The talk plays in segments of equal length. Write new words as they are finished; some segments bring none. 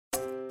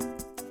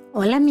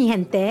Hola, mi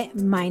gente.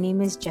 My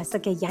name is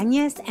Jessica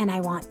Yanez, and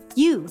I want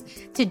you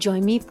to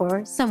join me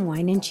for some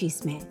Wine and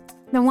Chisme.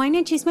 The Wine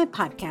and Chisme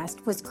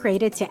podcast was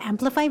created to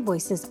amplify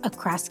voices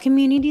across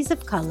communities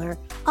of color,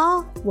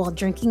 all while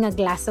drinking a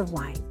glass of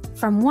wine.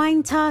 From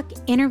wine talk,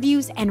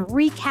 interviews, and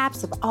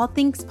recaps of all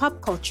things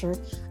pop culture,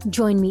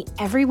 join me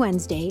every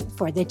Wednesday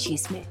for the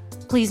Chisme.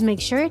 Please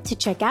make sure to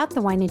check out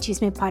the Wine and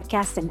Chisme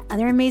podcast and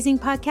other amazing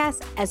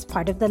podcasts as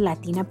part of the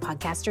Latina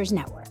Podcasters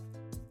Network.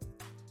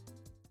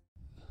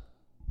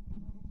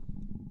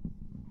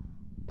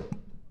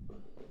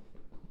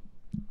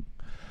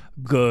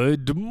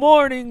 Good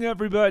morning,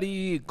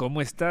 everybody.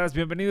 ¿Cómo estás?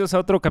 Bienvenidos a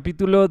otro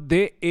capítulo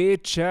de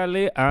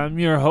Échale. I'm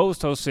your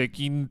host, Jose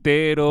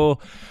Quintero.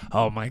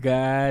 Oh my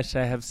gosh,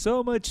 I have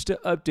so much to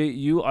update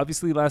you.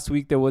 Obviously, last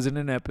week there wasn't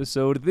an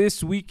episode.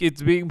 This week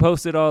it's being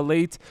posted all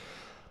late.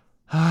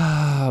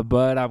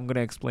 But I'm going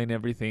to explain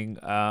everything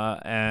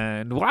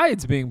and why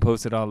it's being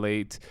posted all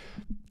late.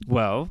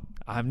 Well,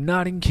 I'm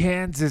not in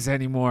Kansas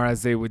anymore,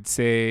 as they would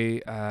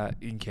say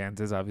in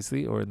Kansas,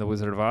 obviously, or in the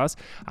Wizard of Oz.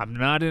 I'm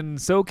not in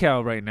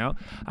SoCal right now.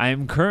 I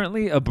am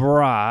currently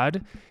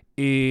abroad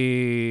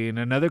in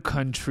another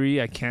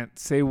country. I can't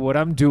say what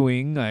I'm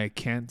doing. I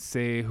can't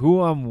say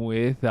who I'm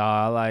with.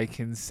 All I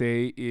can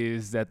say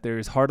is that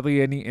there's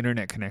hardly any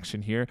internet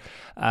connection here.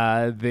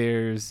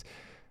 There's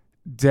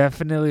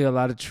definitely a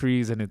lot of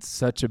trees, and it's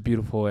such a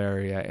beautiful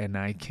area, and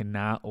I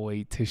cannot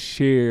wait to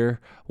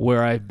share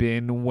where I've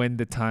been when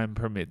the time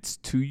permits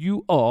to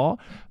you all.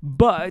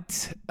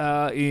 But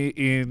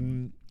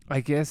in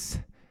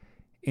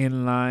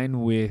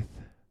line with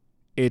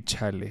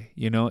échale,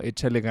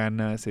 échale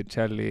ganas,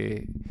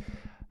 échale.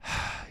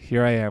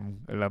 Here I am.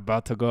 I'm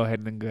about to go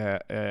ahead and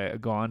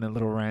go on a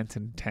little rant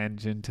and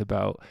tangent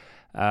about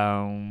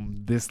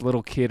this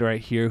little kid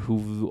right here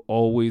who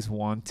always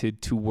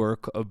wanted to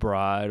work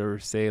abroad, or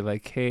say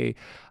like, hey,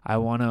 I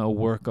want to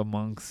work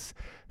amongst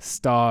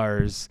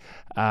stars,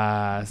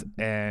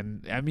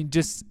 and I mean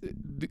just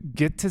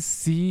get to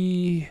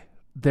see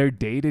their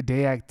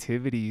day-to-day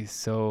activities.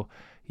 So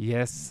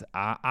yes,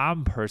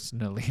 I'm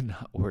personally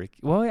not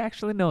working. Well,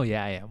 actually, no,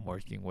 yeah, I am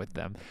working with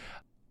them.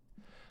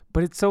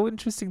 But it's so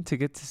interesting to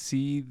get to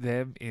see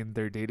them in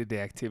their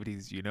day-to-day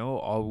activities.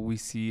 All we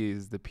see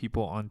is the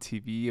people on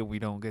TV, and we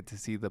don't get to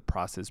see the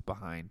process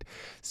behind.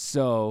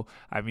 So,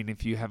 I mean,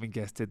 if you haven't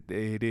guessed it,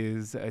 it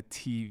is a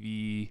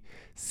TV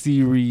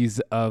series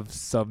of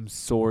some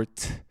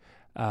sort.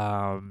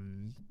 I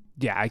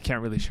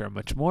can't really share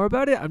much more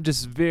about it. I'm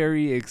just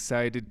very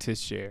excited to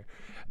share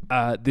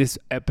this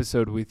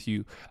episode with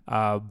you,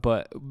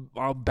 but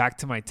I'll back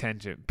to my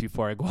tangent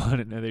before I go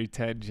on another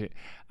tangent.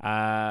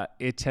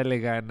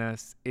 Échale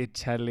ganas,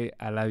 échale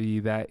a la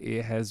vida.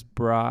 It has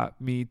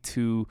brought me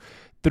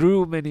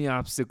through many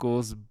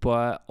obstacles,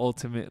 but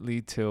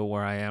ultimately to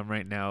where I am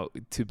right now,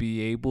 to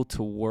be able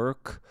to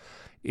work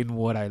in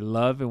what I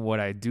love and what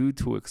I do,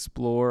 to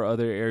explore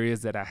other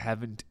areas that I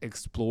haven't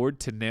explored,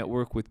 to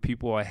network with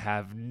people I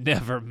have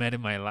never met in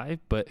my life,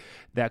 but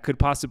that could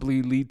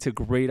possibly lead to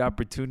great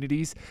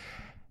opportunities,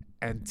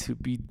 and to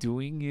be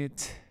doing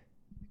it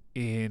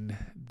in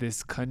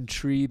this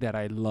country that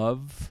I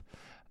love.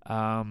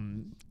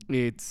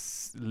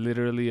 It's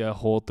literally a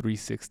whole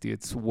 360.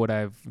 It's what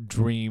I've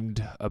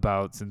dreamed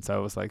about since I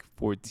was like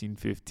 14,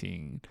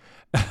 15.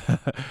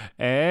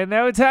 And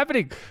now it's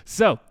happening.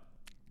 So,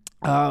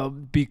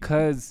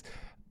 because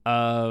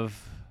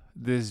of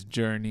this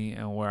journey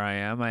and where I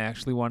am, I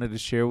actually wanted to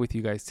share with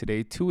you guys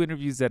today 2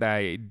 interviews that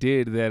I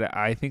did that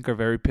I think are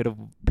very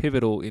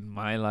pivotal in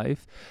my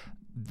life,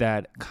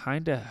 that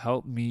kind of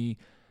helped me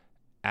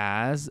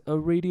as a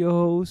radio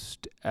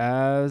host,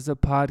 as a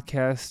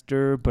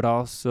podcaster, but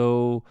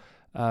also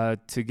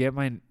to get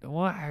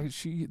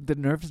the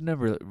nerves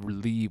never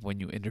leave when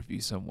you interview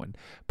someone,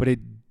 but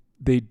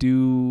they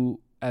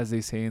do, as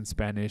they say in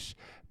Spanish,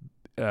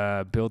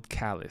 build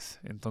callus,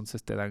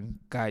 entonces te dan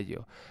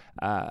callo.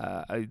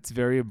 It's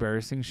very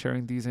embarrassing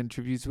sharing these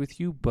interviews with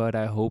you, but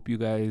I hope you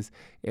guys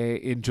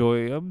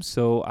enjoy them.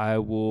 So I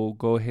will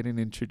go ahead and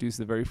introduce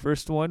the very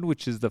first one,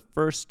 which is the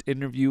first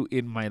interview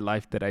in my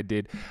life that I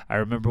did. I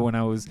remember when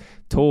I was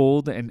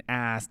told and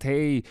asked,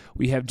 hey,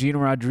 we have Gina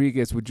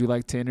Rodriguez, would you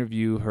like to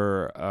interview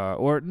her?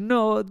 Or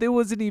no, there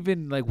wasn't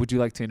even like, would you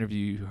like to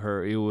interview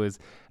her? It was,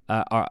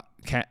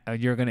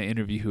 you're going to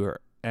interview her.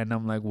 And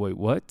I'm like, wait,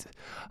 what?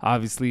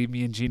 Obviously,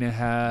 me and Gina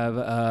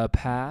have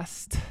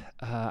passed.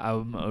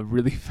 I'm a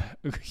really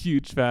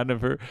huge fan of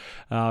her.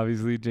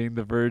 Obviously, Jane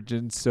the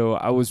Virgin. So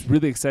I was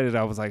really excited.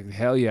 I was like,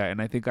 hell yeah. And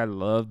I think I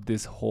love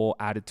this whole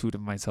attitude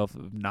of myself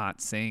of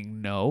not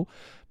saying no,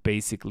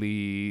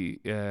 basically,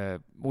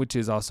 which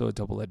is also a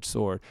double-edged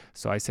sword.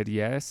 So I said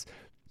yes.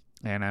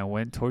 And I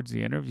went towards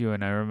the interview,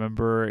 and I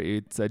remember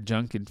it's a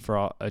junket for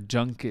all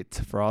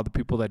the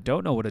people that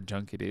don't know what a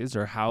junket is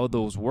or how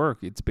those work.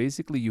 It's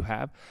basically you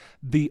have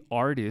the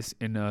artist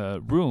in a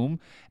room,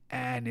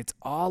 and it's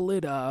all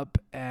lit up,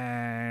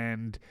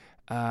 and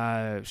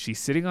she's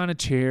sitting on a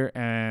chair,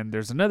 and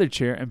there's another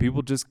chair, and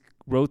people just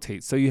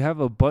rotate. So you have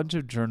a bunch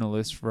of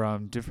journalists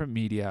from different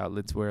media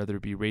outlets, whether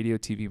it be radio,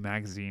 TV,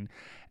 magazine,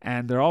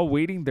 and they're all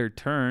waiting their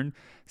turn.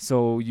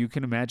 So you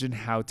can imagine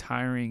how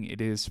tiring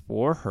it is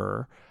for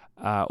her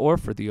or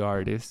for the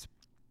artist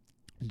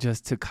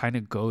just to kind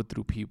of go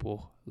through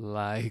people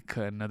like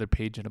another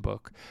page in a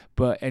book.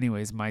 But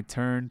anyways, my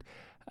turn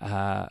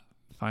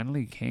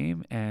finally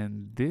came,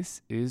 and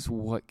this is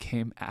what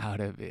came out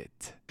of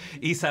it.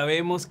 Y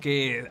sabemos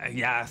que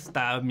ya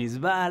está Miss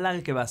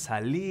Bala, que va a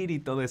salir y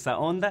toda esa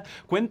onda.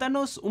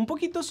 Cuéntanos un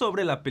poquito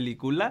sobre la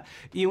película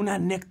y una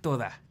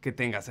anécdota que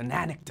tengas, an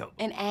anecdote.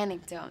 An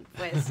anecdote,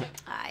 pues,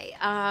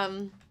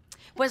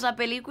 pues la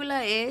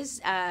película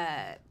es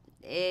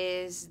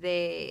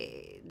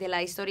de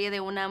la historia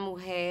de una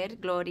mujer,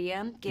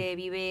 Gloria, que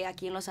vive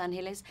aquí en Los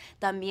Ángeles.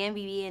 También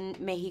viví en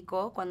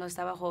México cuando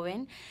estaba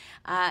joven.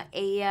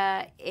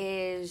 Ella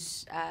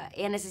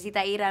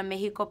necesita ir a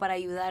México para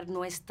ayudar a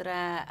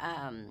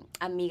nuestra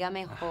amiga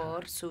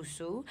mejor,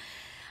 Susu,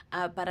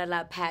 para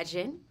la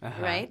pageant,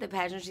 right? The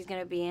pageant she's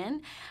going to be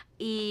in.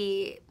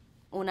 Y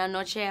una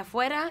noche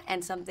afuera,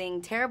 and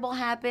something terrible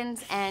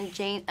happens, and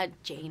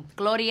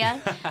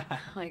Gloria, oh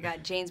my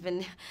God, Jane's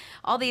been,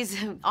 all these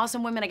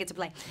awesome women I get to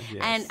play.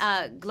 Yes.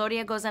 And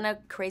Gloria goes on a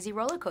crazy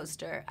roller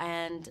coaster,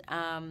 and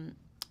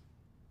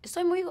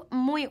estoy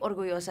muy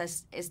orgullosa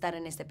estar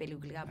en esta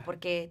película,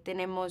 porque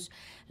tenemos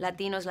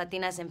latinos,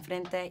 latinas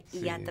enfrente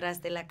y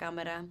atrás de la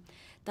cámara.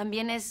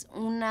 También es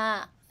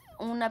una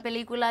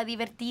película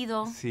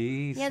divertido.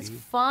 Sí, yeah, it's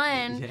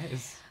fun.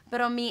 Yes.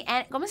 Pero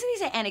 ¿cómo se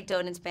dice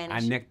anecdote en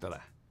Spanish?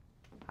 Anécdota.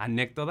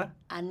 ¿Anécdota?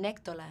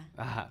 Anécdota.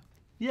 Ajá.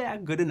 Yeah,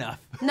 good enough.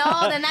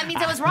 No, then that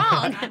means I was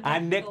wrong.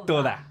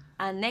 Anécdota.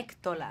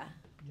 Anécdota.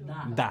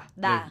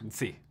 Da.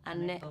 Sí.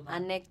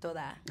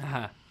 Anécdota.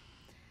 Ajá.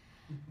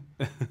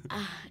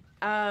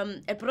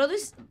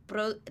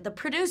 The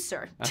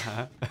producer,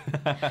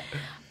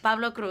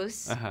 Pablo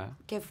Cruz,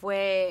 que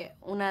fue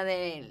una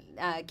de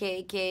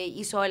que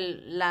hizo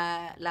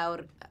la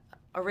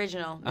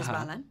original Miss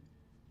Bala.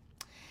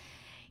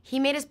 He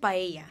made us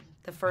paella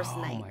the first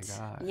night. Oh my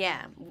God.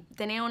 Yeah.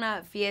 Tenía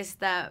una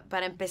fiesta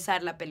para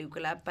empezar la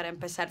película, para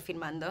empezar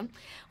filmando.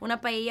 Una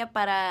paella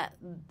para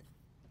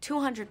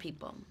 200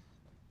 people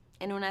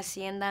in una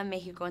hacienda in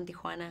Mexico, in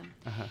Tijuana.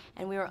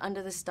 And we were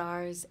under the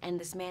stars, and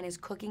this man is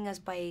cooking us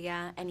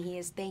paella, and he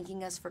is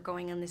thanking us for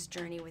going on this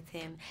journey with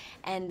him.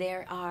 And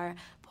there are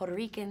Puerto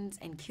Ricans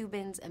and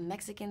Cubans and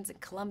Mexicans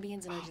and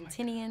Colombians and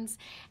Argentinians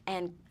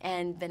and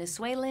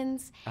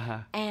Venezuelans.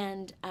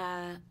 And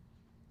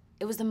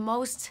it was the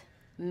most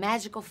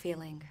magical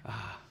feeling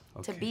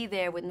to be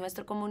there with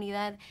nuestra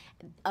comunidad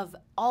of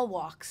all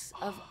walks,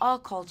 of all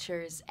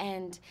cultures.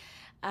 And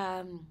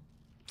I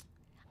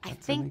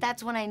think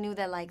that's when I knew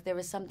that there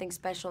was something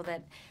special,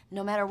 that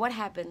no matter what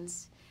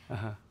happens,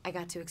 I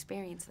got to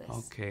experience this.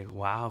 Ok,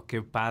 wow,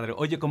 qué padre.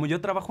 Oye, como yo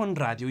trabajo en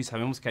radio y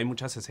sabemos que hay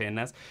muchas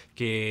escenas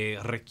que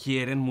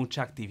requieren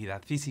mucha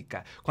actividad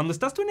física. Cuando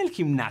estás tú en el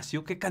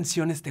gimnasio, ¿qué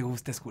canciones te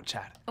gusta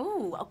escuchar?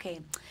 Ok.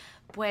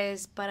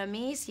 Pues para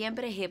mí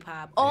siempre hip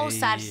hop.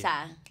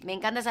 Salsa. Me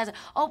encanta salsa.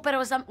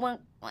 Pero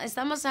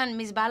estamos en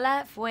Miss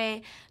Bala,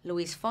 fue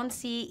Luis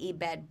Fonsi y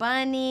Bad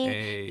Bunny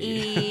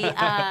y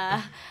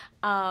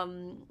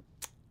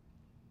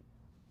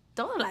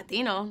todo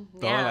latino.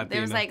 Latino.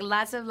 There was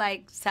lots of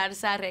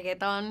salsa,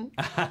 reggaeton.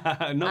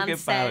 No, qué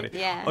padre.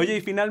 Yeah. Oye,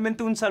 y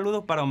finalmente un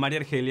saludo para Omar y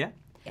Argelia.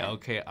 Yeah.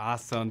 Okay,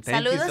 awesome.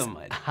 Thank you so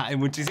much. Ay,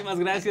 muchísimas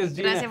gracias,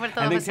 Gina. Gracias por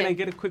todo, And then José. can I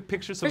get a quick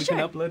picture so we can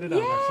upload it on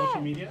our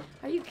social media?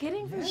 Are you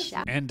kidding?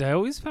 Sure. And I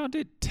always found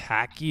it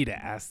tacky to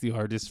ask the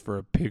artist for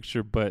a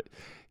picture, but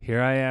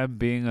here I am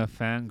being a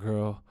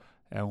fangirl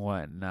and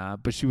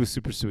whatnot. But she was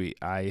super sweet,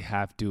 I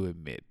have to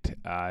admit.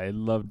 I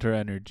loved her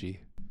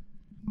energy.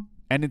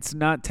 And it's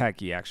not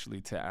tacky,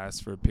 actually, to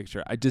ask for a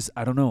picture. I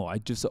don't know. I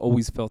just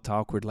always felt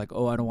awkward. I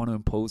don't want to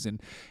impose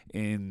in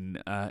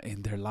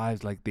their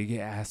lives. They get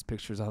asked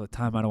pictures all the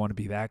time. I don't want to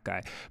be that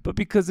guy. But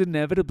because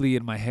inevitably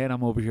in my head,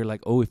 I'm over here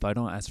if I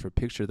don't ask for a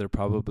picture, they're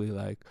probably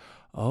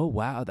oh,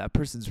 wow, that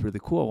person's really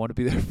cool. I want to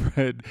be their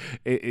friend.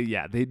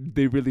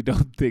 They really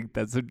don't think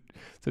that. So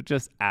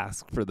just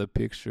ask for the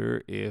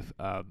picture if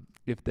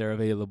they're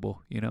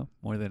available,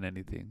 more than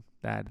anything.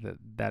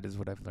 That is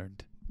what I've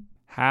learned.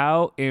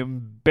 How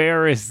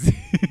embarrassing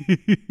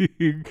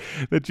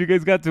that you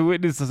guys got to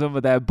witness some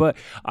of that. But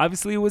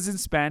obviously it was in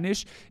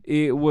Spanish.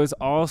 It was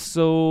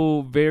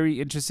also very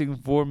interesting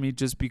for me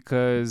just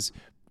because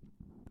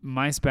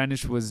my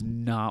Spanish was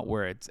not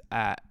where it's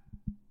at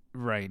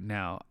right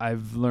now.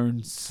 I've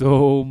learned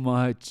so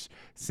much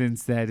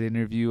since that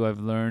interview. I've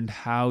learned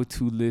how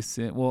to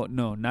listen. Well,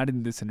 no, not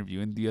in this interview,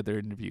 in the other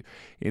interview.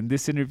 In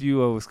this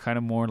interview, I was kind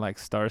of more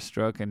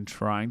starstruck and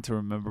trying to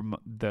remember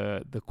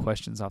the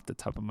questions off the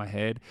top of my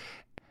head.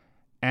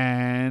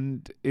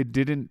 And it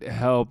didn't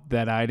help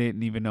that I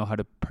didn't even know how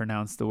to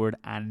pronounce the word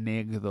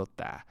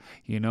anécdota,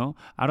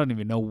 I don't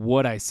even know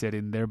what I said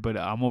in there, but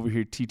I'm over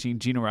here teaching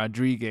Gina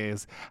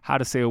Rodriguez how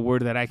to say a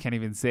word that I can't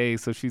even say,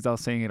 so she's all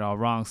saying it all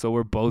wrong. So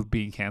we're both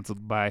being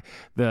canceled by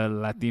the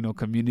Latino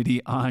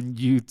community on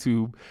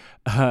YouTube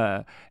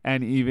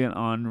and even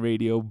on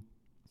radio.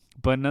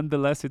 But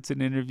nonetheless, it's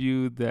an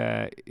interview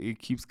that it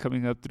keeps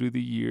coming up through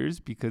the years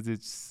because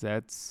it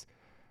sets,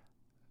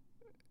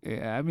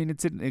 I mean,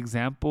 it's an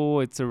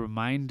example, it's a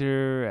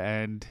reminder,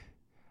 and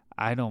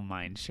I don't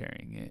mind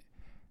sharing it.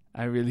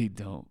 I really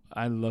don't.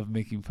 I love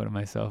making fun of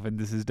myself, and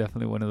this is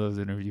definitely one of those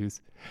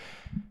interviews.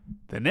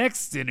 The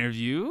next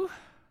interview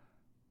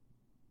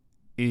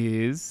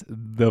is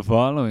the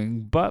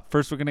following. But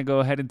first, we're going to go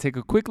ahead and take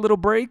a quick little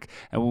break.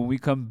 And when we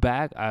come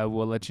back, I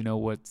will let you know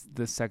what's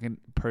the second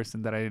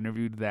person that I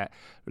interviewed that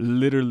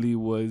literally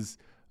was,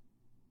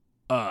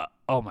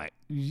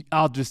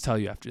 I'll just tell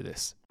you after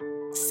this.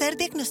 Ser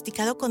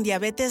diagnosticado con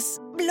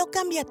diabetes lo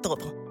cambia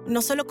todo.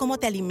 No solo cómo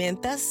te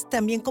alimentas,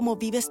 también cómo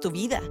vives tu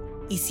vida.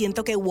 Y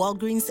siento que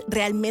Walgreens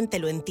realmente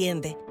lo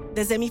entiende.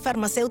 Desde mi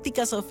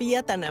farmacéutica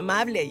Sofía, tan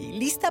amable y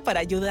lista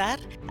para ayudar,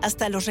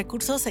 hasta los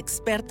recursos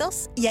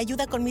expertos y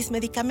ayuda con mis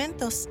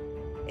medicamentos.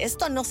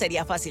 Esto no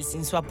sería fácil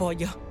sin su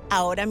apoyo.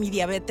 Ahora mi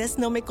diabetes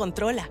no me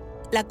controla,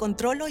 la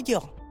controlo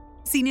yo.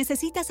 Si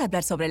necesitas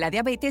hablar sobre la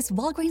diabetes,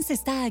 Walgreens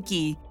está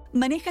aquí.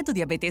 Maneja tu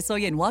diabetes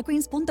hoy en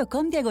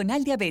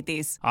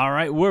walgreens.com/diabetes. All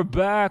right, we're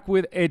back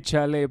with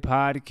Échale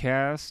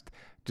Podcast.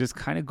 Just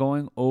kind of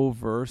going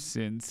over,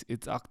 since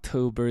it's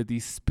October,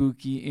 these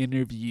spooky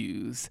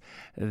interviews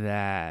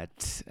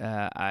that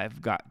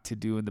I've got to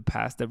do in the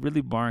past that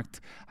really marked,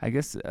 I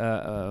guess,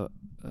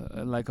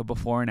 like a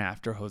before and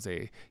after,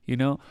 Jose, you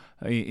know,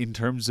 in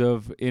terms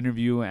of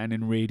interview and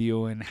in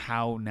radio and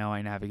how now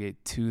I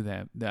navigate to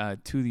them,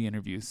 to the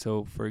interviews.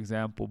 So, for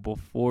example,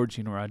 before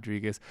Gina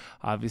Rodriguez,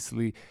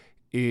 obviously,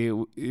 it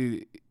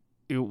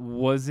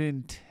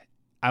wasn't,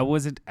 I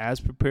wasn't as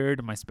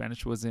prepared. My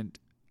Spanish wasn't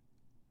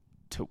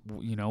to,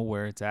 you know,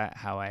 where it's at,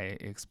 how I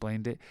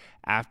explained it.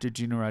 After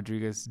Gina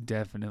Rodriguez,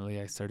 definitely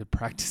I started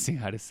practicing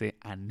how to say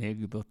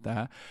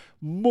anécdota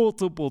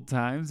multiple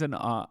times, and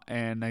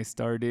I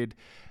started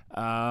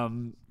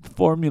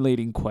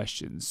formulating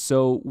questions.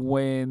 So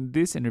when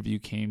this interview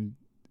came,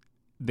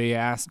 they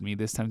asked me,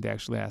 this time they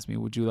actually asked me,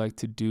 would you like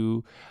to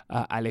do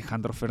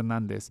Alejandro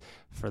Fernandez?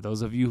 For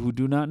those of you who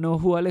do not know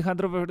who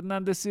Alejandro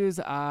Fernandez is,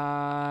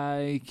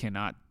 I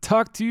cannot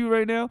talk to you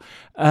right now.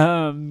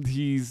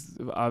 He's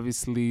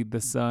obviously the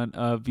son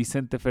of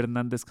Vicente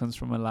Fernandez, comes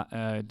from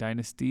a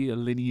dynasty, a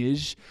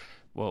lineage,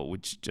 well,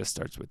 which just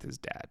starts with his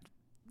dad.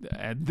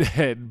 And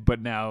then, but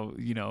now,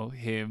 you know,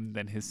 him,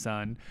 then his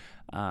son,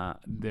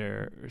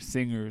 they're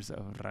singers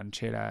of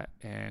ranchera,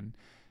 and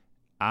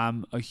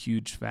I'm a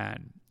huge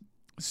fan.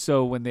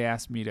 So when they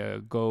asked me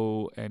to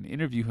go and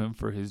interview him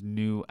for his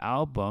new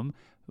album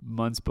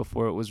months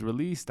before it was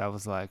released, I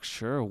was like,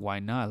 sure, why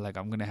not? Like,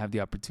 I'm going to have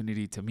the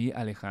opportunity to meet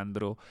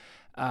Alejandro,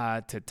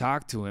 to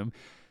talk to him.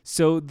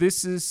 So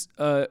this was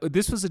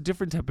a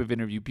different type of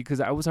interview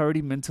because I was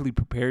already mentally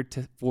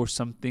prepared for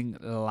something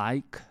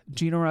like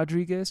Gina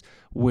Rodriguez,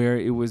 where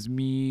it was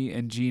me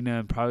and Gina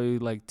and probably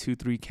like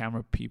 2-3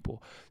 camera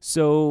people.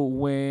 So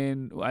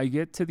when I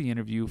get to the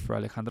interview for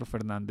Alejandro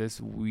Fernandez,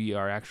 we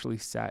are actually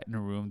sat in a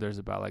room. There's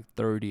about like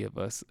 30 of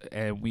us,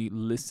 and we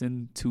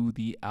listen to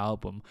the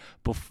album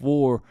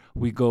before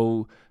we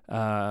go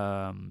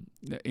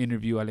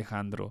interview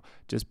Alejandro,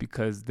 just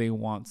because they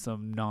want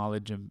some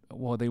knowledge, and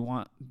well, they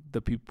want the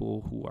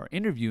people who are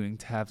interviewing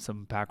to have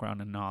some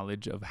background and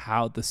knowledge of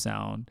how the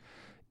sound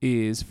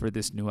is for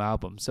this new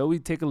album. So we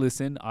take a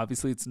listen.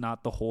 Obviously, it's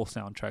not the whole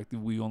soundtrack.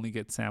 We only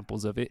get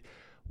samples of it.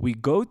 We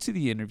go to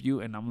the interview,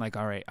 and I'm like,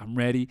 all right, I'm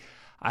ready.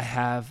 I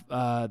have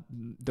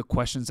the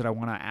questions that I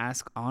want to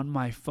ask on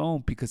my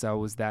phone because I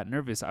was that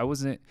nervous. I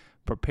wasn't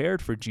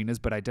prepared for Gina's,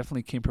 but I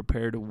definitely came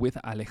prepared with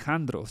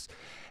Alejandro's.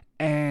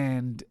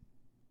 And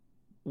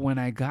when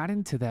I got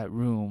into that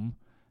room,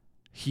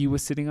 he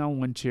was sitting on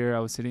one chair, I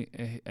was sitting,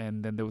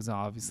 and then there was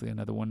obviously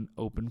another one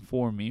open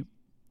for me.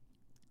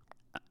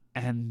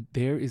 And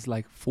there is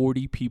like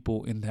 40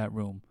 people in that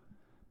room.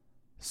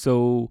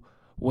 So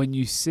when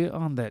you sit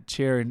on that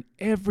chair and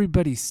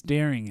everybody's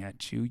staring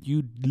at you,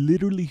 you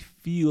literally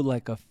feel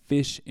like a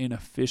fish in a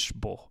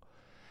fishbowl.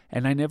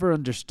 And I never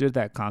understood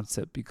that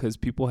concept because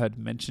people had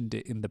mentioned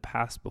it in the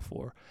past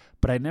before,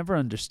 but I never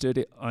understood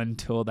it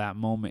until that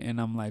moment.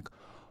 And I'm like,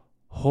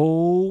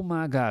 oh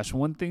my gosh,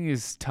 one thing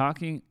is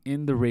talking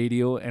in the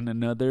radio and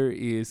another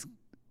is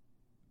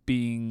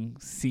being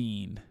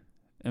seen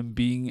and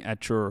being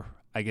at your,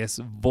 I guess,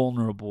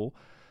 vulnerable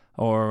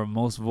or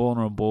most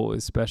vulnerable,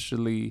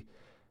 especially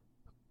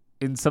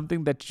in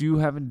something that you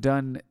haven't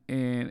done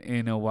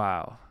in a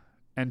while.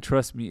 And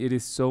trust me, it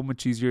is so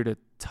much easier to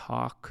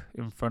talk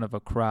in front of a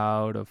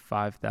crowd of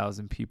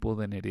 5,000 people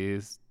than it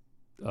is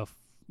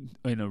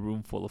in a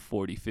room full of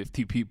 40,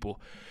 50 people.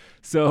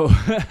 So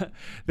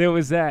there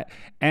was that.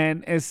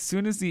 And as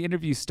soon as the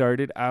interview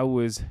started, I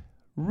was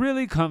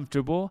really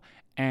comfortable.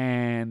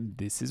 And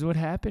this is what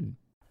happened.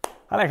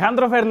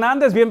 Alejandro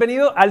Fernández,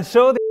 bienvenido al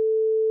show de...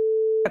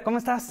 ¿Cómo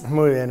estás?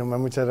 Muy bien, Omar,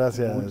 muchas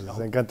gracias.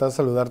 Encantado de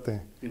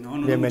saludarte.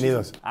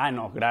 Bienvenidos.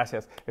 No,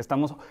 gracias.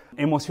 Estamos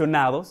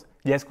emocionados.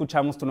 Ya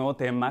escuchamos tu nuevo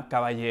tema,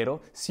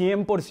 Caballero,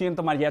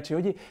 100% mariachi.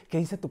 Oye, ¿qué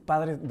dice tu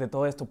padre de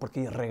todo esto?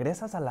 Porque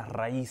regresas a las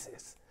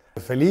raíces.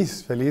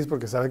 Feliz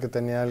porque sabe que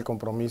tenía el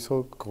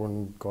compromiso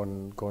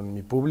con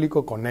mi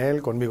público, con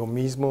él, conmigo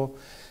mismo,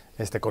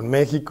 con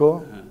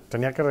México.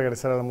 Tenía que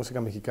regresar a la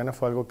música mexicana,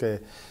 fue algo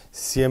que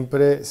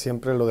siempre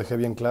lo dejé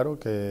bien claro,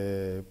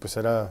 que pues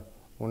era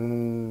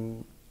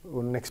un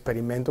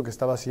experimento que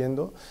estaba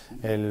haciendo,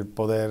 el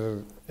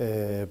poder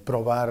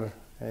probar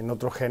en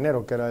otro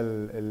género que era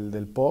el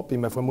del pop, y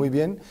me fue muy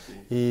bien,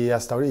 y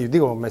hasta ahora, y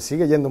digo, me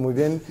sigue yendo muy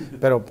bien,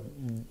 pero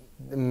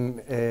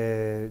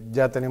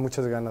ya tenía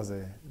muchas ganas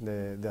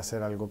de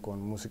hacer algo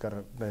con música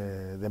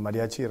de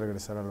mariachi y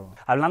regresar a lo...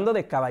 Hablando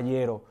de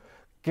caballero,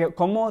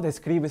 ¿cómo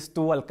describes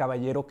tú al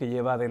caballero que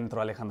lleva adentro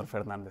Alejandro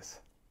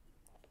Fernández?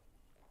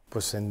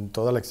 Pues en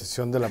toda la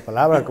extensión de la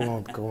palabra,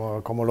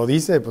 como lo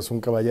dice, pues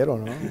un caballero,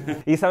 ¿no?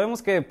 Y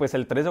sabemos que pues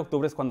el 3 de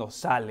octubre es cuando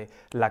sale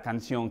la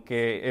canción,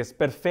 que es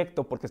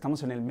perfecto porque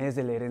estamos en el mes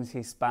de la herencia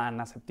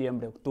hispana,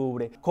 septiembre,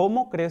 octubre.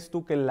 ¿Cómo crees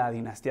tú que la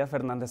dinastía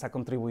Fernández ha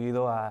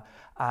contribuido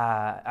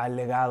al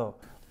legado?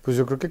 Pues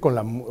yo creo que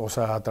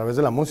a través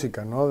de la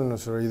música, ¿no?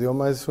 Nuestro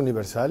idioma es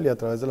universal y a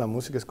través de la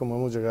música es como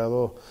hemos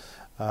llegado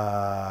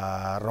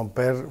a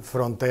romper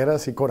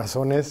fronteras y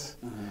corazones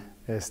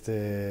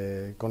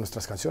con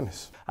nuestras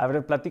canciones. A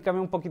ver, platícame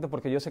un poquito,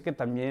 porque yo sé que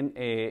también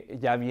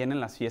ya vienen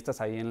las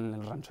fiestas ahí en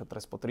el rancho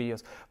Tres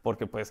Potrillos,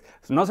 porque pues,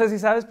 no sé si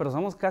sabes, pero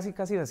somos casi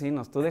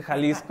vecinos. Tú de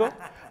Jalisco,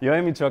 yo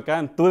de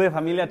Michoacán, tú de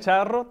familia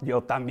Charro,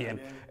 yo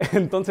también.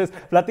 Entonces,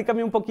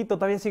 platícame un poquito,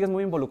 ¿todavía sigues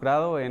muy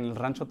involucrado en el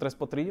rancho Tres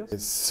Potrillos?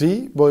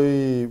 Sí,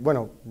 voy,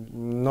 bueno,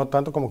 no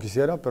tanto como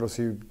quisiera, pero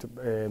sí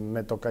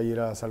me toca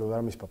ir a saludar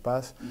a mis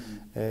papás.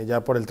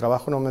 Ya por el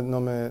trabajo no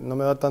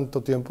me da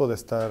tanto tiempo de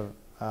estar...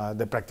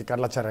 de practicar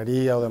la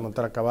charrería o de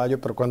montar a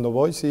caballo, pero cuando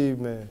voy sí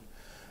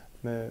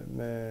me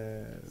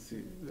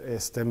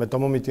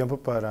tomo mi tiempo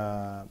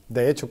para...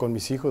 De hecho, con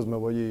mis hijos me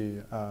voy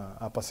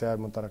a pasear,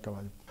 montar a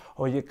caballo.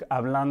 Oye,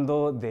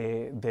 hablando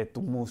de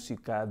tu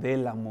música, de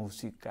la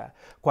música,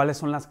 ¿cuáles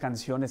son las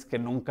canciones que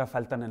nunca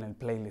faltan en el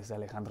playlist de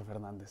Alejandro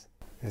Fernández?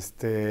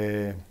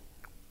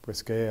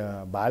 Pues que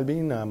a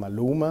Balvin, a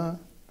Maluma,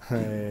 a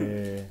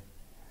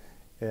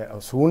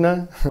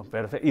Ozuna.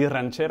 Perfecto. ¿Y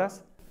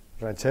rancheras?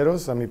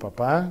 Rancheros, a mi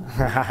papá,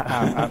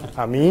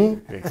 a mí.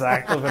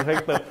 Exacto,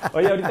 perfecto.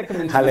 Oye, ahorita que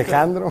mencionaste...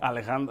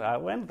 Alejandro,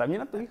 bueno,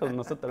 también a tu hijo,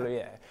 no se te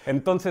olvide.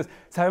 Entonces,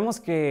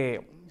 sabemos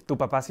que tu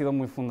papá ha sido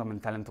muy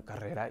fundamental en tu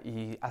carrera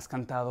y has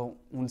cantado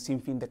un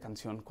sinfín de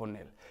canción con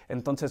él.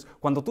 Entonces,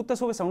 cuando tú te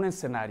subes a un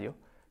escenario,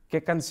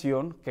 ¿qué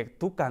canción que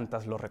tú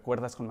cantas lo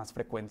recuerdas con más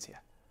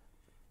frecuencia?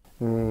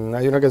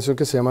 Hay una canción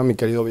que se llama Mi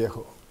Querido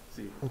Viejo,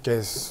 que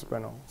es,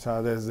 bueno,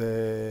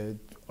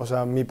 o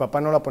sea, mi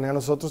papá no la ponía a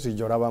nosotros y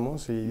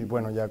llorábamos, y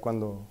bueno, ya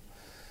cuando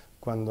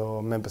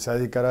me empecé a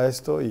dedicar a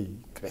esto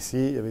y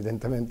crecí,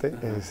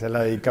 evidentemente, se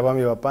la dedicaba a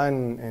mi papá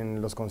en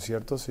los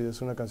conciertos, y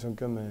es una canción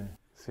que me...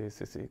 Sí,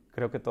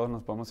 creo que todos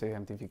nos podemos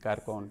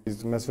identificar con...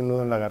 Me hace un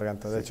nudo en la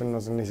garganta, de hecho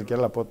ni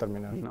siquiera la puedo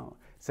terminar. No,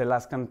 ¿se la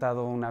has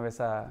cantado una vez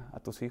a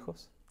tus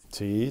hijos?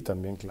 Sí,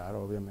 también,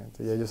 claro,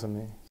 obviamente, y ellos a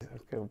mí.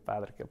 Qué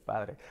padre, qué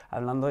padre.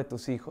 Hablando de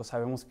tus hijos,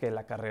 sabemos que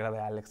la carrera de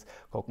Alex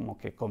como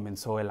que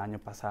comenzó el año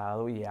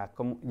pasado y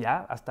ya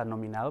hasta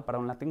nominado para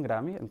un Latin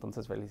Grammy,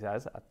 entonces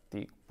felicidades a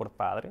ti por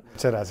padre.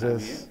 Muchas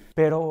gracias.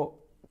 Pero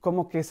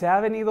como que se ha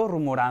venido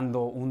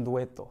rumorando un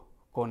dueto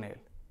con él.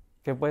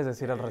 ¿Qué puedes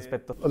decir al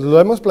respecto? Lo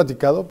hemos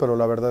platicado, pero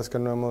la verdad es que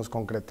no hemos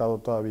concretado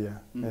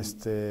todavía.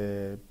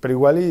 Pero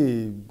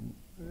igual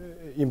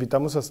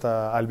invitamos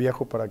hasta al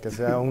viejo para que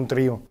sea un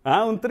trío.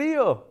 ¡Ah, un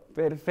trío!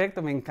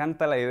 Perfecto, me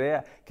encanta la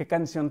idea. ¿Qué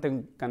canción te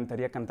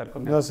encantaría cantar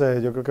con él? No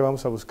sé, yo creo que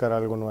vamos a buscar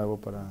algo nuevo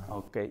para...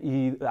 Ok,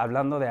 y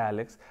hablando de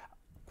Alex,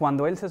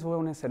 cuando él se sube a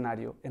un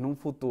escenario en un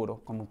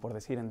futuro, como por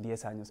decir en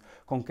 10 años,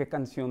 ¿con qué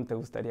canción te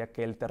gustaría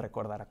que él te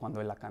recordara cuando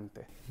él la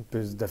cante?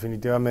 Pues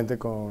definitivamente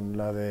con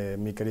la de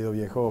Mi Querido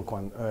Viejo, o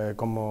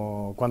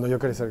como Cuando yo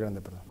quería ser grande,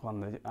 perdón.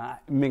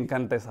 Me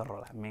encanta esa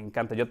rola, me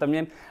encanta. Yo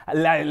también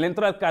le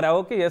entro al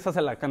karaoke y esa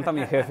se la canta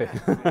mi jefe.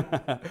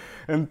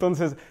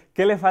 Entonces,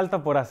 ¿qué le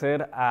falta por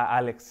hacer a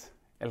Alex,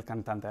 el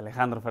cantante?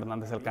 Alejandro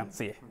Fernández, el cantante.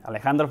 Sí,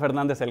 Alejandro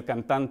Fernández, el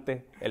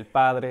cantante, el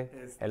padre,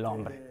 el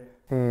hombre.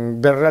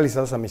 Ver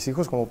realizados a mis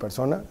hijos como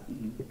persona,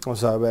 o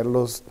sea,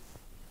 verlos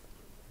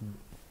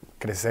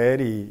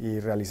crecer y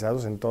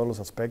realizados en todos los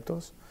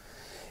aspectos.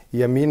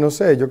 Y a mí, no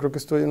sé, yo creo que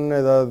estoy en una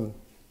edad,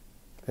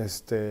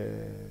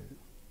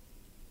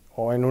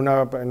 o en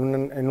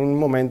un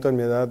momento en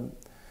mi edad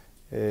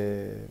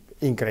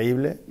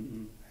increíble,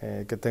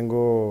 que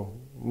tengo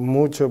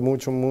mucha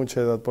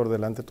edad por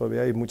delante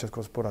todavía y muchas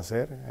cosas por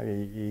hacer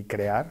y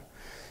crear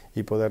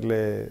y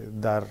poderle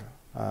dar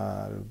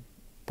al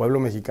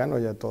pueblo mexicano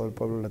y a todo el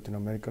pueblo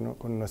latinoamericano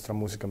con nuestra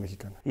música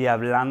mexicana. Y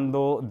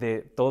hablando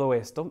de todo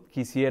esto,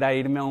 quisiera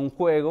irme a un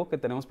juego que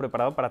tenemos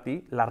preparado para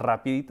ti, las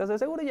rapiditas, de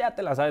seguro ya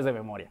te las sabes de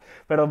memoria,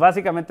 pero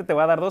básicamente te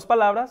voy a dar 2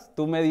 palabras,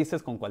 tú me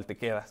dices con cuál te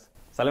quedas.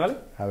 ¿Sale, vale?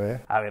 A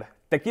ver.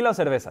 ¿Tequila o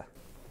cerveza?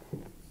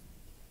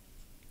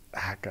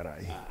 Ah,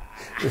 caray.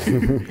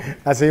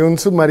 Así un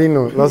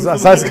submarino.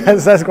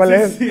 ¿Sabes cuál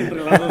es? Sí,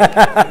 entre las dos.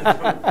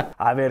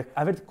 A ver,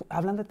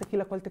 hablando de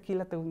tequila, ¿cuál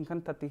tequila te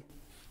encanta a ti?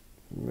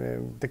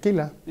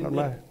 Tequila,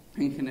 normal.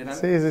 En general.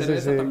 Sí,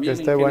 que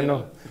esté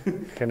bueno.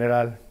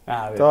 General.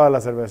 Toda la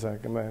cerveza,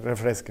 que me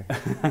refresque.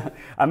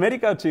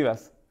 ¿América o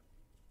Chivas?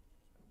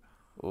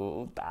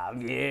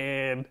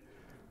 También.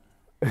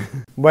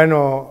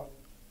 Bueno,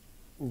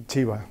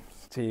 Chivas.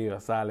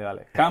 Chivas,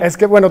 vale. Es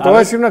que, bueno, te voy a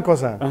decir una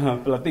cosa.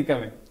 Ajá,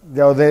 platícame.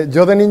 Yo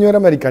de niño era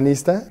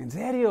americanista. ¿En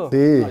serio?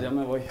 Sí. No, ya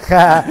me voy.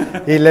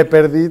 Y le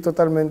perdí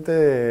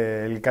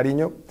totalmente el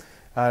cariño,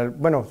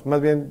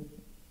 más bien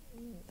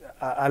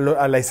a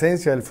la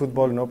esencia del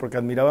fútbol, ¿no? Porque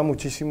admiraba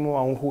muchísimo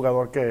a un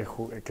jugador que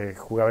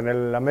jugaba en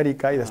el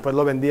América y después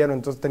lo vendieron,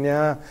 entonces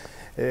tenía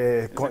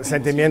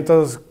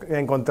sentimientos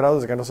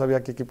encontrados de que no sabía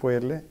a qué equipo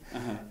irle.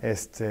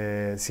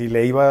 Si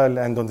le iba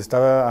en donde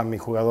estaba a mi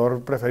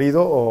jugador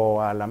preferido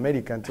o al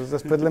América. Entonces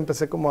después le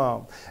empecé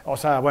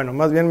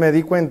más bien me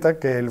di cuenta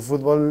que el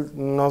fútbol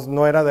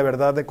no era de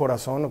verdad de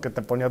corazón, o que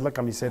te ponías la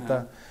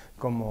camiseta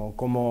como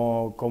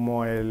un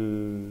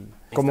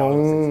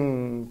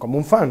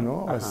fan,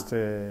 ¿no?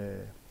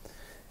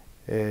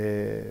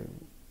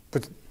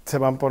 Pues se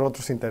van por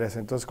otros intereses.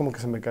 Entonces como que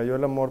se me cayó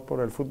el amor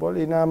por el fútbol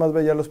y nada más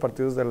veía los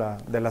partidos de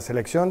la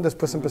selección.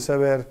 Después empecé a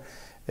ver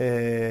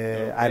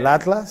al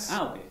Atlas.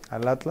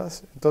 Al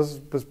Atlas.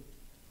 Entonces, pues,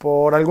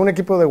 por algún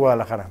equipo de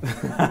Guadalajara.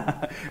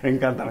 Me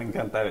encanta.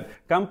 A ver,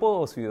 ¿campo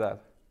o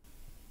ciudad?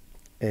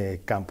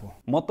 Campo.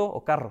 ¿Moto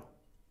o carro?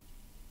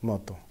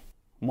 Moto.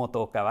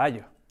 ¿Moto o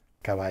caballo?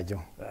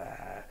 Caballo.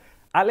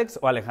 ¿Alex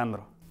o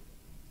Alejandro?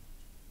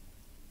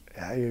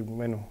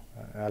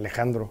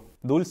 Alejandro.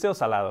 ¿Dulce o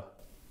salado?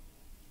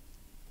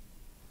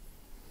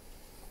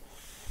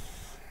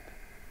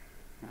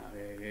 A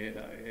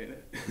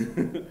ver.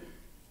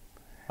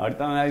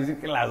 Ahorita me va a decir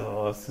que las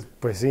dos.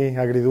 Pues sí,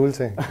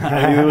 agridulce.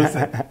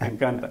 Agridulce, me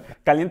encanta.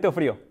 ¿Caliente o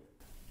frío?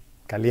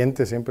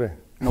 Caliente siempre.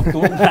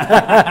 ¿Nocturno?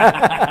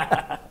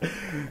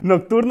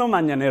 ¿Nocturno o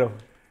mañanero?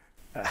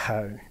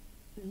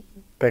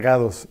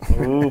 Pegados.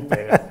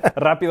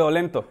 ¿Rápido o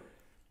lento?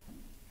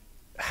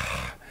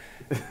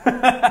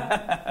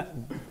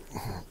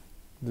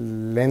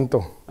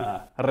 Lento.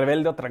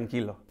 ¿Rebelde o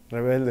tranquilo?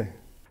 Rebelde.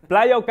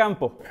 ¿Playa o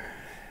campo?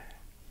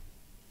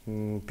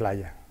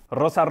 Playa.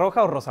 ¿Rosa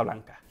roja o rosa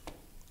blanca?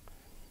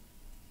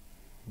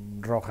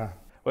 Roja.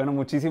 Bueno,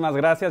 muchísimas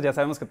gracias. Ya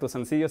sabemos que tu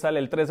sencillo sale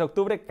el 3 de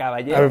octubre,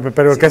 caballero.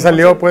 ¿Pero qué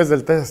salió, pues,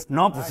 del test?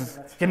 No, pues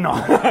es que no.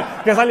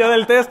 ¿Qué salió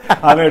del test?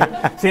 A ver,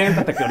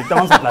 siéntate que ahorita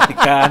vamos a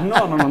platicar.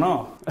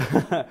 No.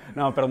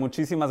 No, pero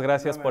muchísimas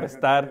gracias por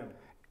estar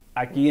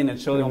aquí en el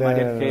show de Omar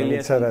y Argelia.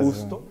 Es un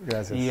gusto.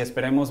 Gracias. Y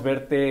esperemos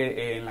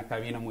verte en la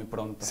cabina muy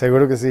pronto.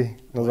 Seguro que sí.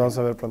 Nos vamos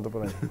a ver pronto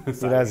por ahí.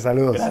 Gracias,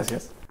 saludos.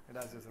 Gracias.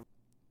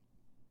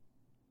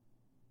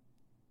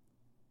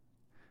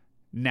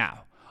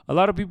 Now, a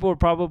lot of people are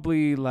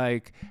probably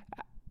like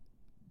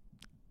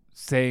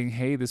saying,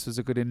 hey, this was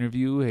a good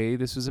interview. Hey,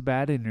 this was a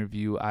bad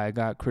interview. I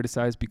got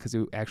criticized because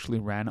it actually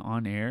ran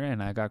on air,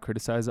 and I got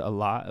criticized a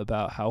lot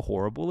about how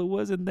horrible it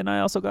was. And then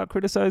I also got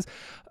criticized,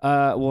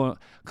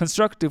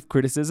 constructive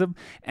criticism.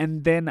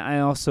 And then I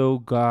also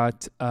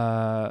got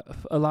a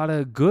lot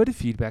of good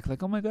feedback,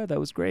 like, oh my God,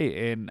 that was great.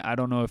 And I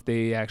don't know if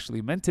they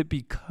actually meant it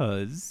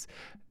because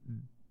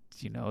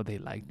they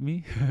liked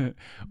me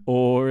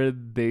or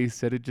they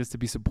said it just to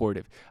be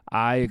supportive.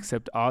 I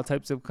accept all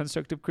types of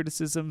constructive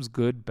criticisms,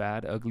 good,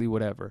 bad, ugly,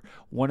 whatever.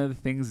 One of the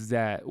things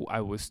that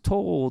I was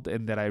told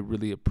and that I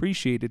really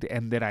appreciated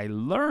and that I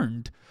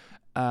learned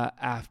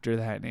after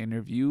that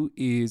interview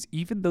is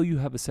even though you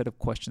have a set of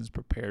questions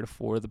prepared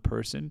for the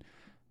person,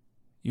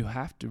 you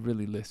have to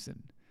really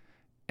listen.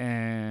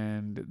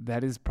 And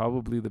that is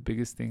probably the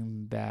biggest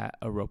thing that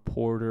a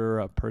reporter,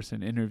 a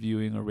person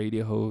interviewing, a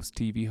radio host,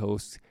 TV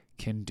host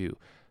can do.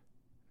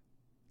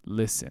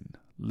 Listen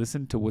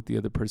to what the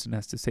other person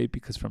has to say,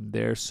 because from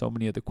there so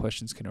many other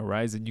questions can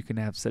arise and you can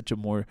have such a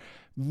more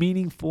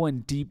meaningful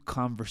and deep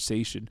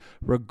conversation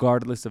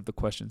regardless of the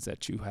questions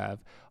that you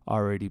have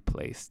already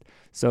placed.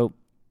 So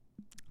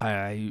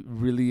I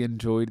really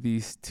enjoyed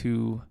these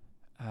two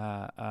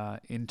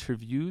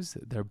interviews.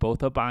 They're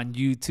both up on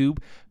YouTube.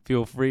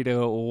 Feel free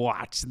to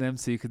watch them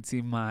so you can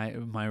see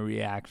my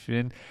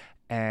reaction.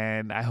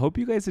 And I hope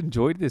you guys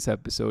enjoyed this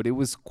episode. It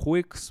was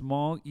quick,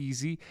 small,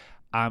 easy.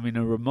 I'm in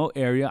a remote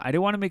area. I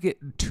didn't want to make it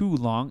too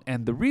long.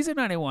 And the reason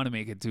I didn't want to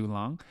make it too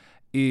long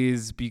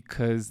is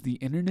because the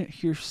internet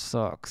here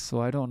sucks.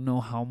 So I don't know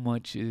how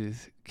much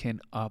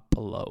can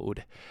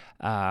upload.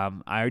 I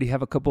already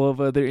have a couple of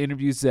other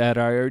interviews that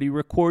are already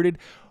recorded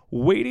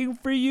waiting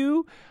for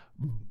you.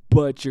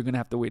 But you're going to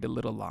have to wait a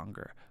little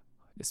longer,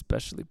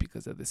 especially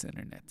because of this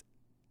internet.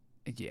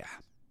 Yeah.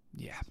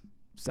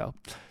 So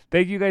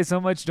thank you guys so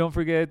much. Don't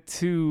forget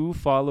to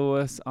follow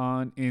us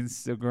on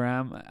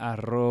Instagram,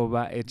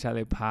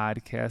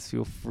 @Echale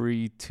Feel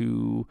free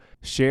to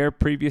share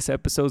previous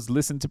episodes,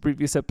 listen to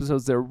previous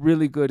episodes. They're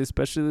really good,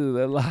 especially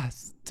the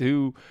last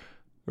 2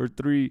 or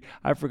 3.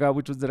 I forgot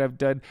which ones that I've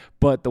done,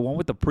 but the one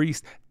with the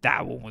priest,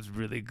 that one was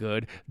really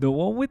good. The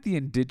one with the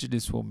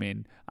indigenous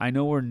woman, I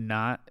know we're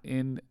not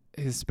in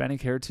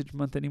Hispanic Heritage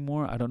Month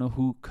anymore. I don't know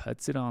who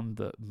cuts it on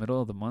the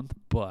middle of the month,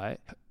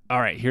 but all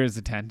right, here's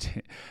the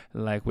tangent.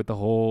 Like with the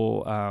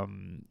whole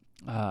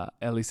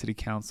LA City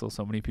Council,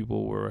 so many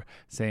people were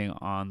saying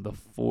on the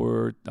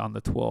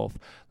 12th,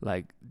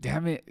 like,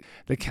 damn it,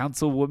 the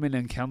councilwomen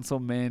and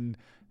councilmen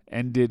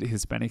ended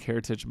Hispanic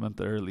Heritage Month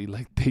early.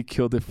 Like, they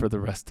killed it for the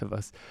rest of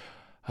us.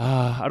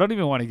 I don't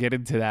even want to get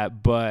into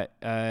that, but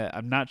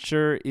I'm not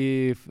sure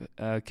if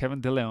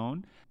Kevin De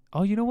Leon.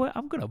 Oh, you know what?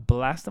 I'm going to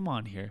blast him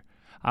on here.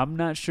 I'm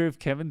not sure if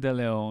Kevin De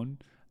Leon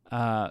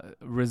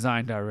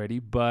resigned already,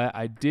 but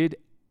I did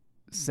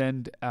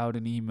send out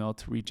an email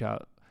to reach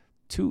out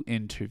to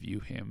interview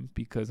him,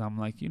 because I'm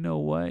like, you know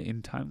what?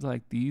 In times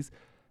like these,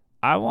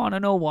 I want to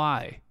know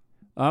why.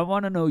 I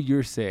want to know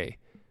your say.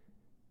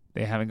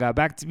 They haven't got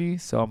back to me,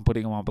 so I'm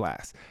putting them on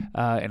blast.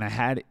 And I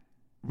had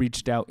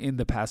reached out in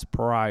the past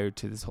prior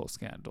to this whole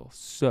scandal.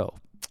 So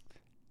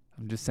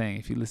I'm just saying,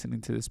 if you're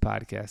listening to this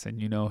podcast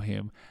and you know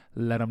him,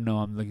 let him know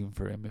I'm looking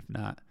for him. If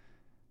not,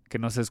 que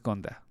no se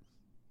esconda.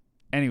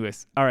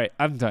 Anyways, all right,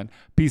 I'm done.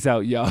 Peace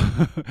out, y'all.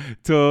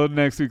 Till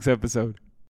next week's episode.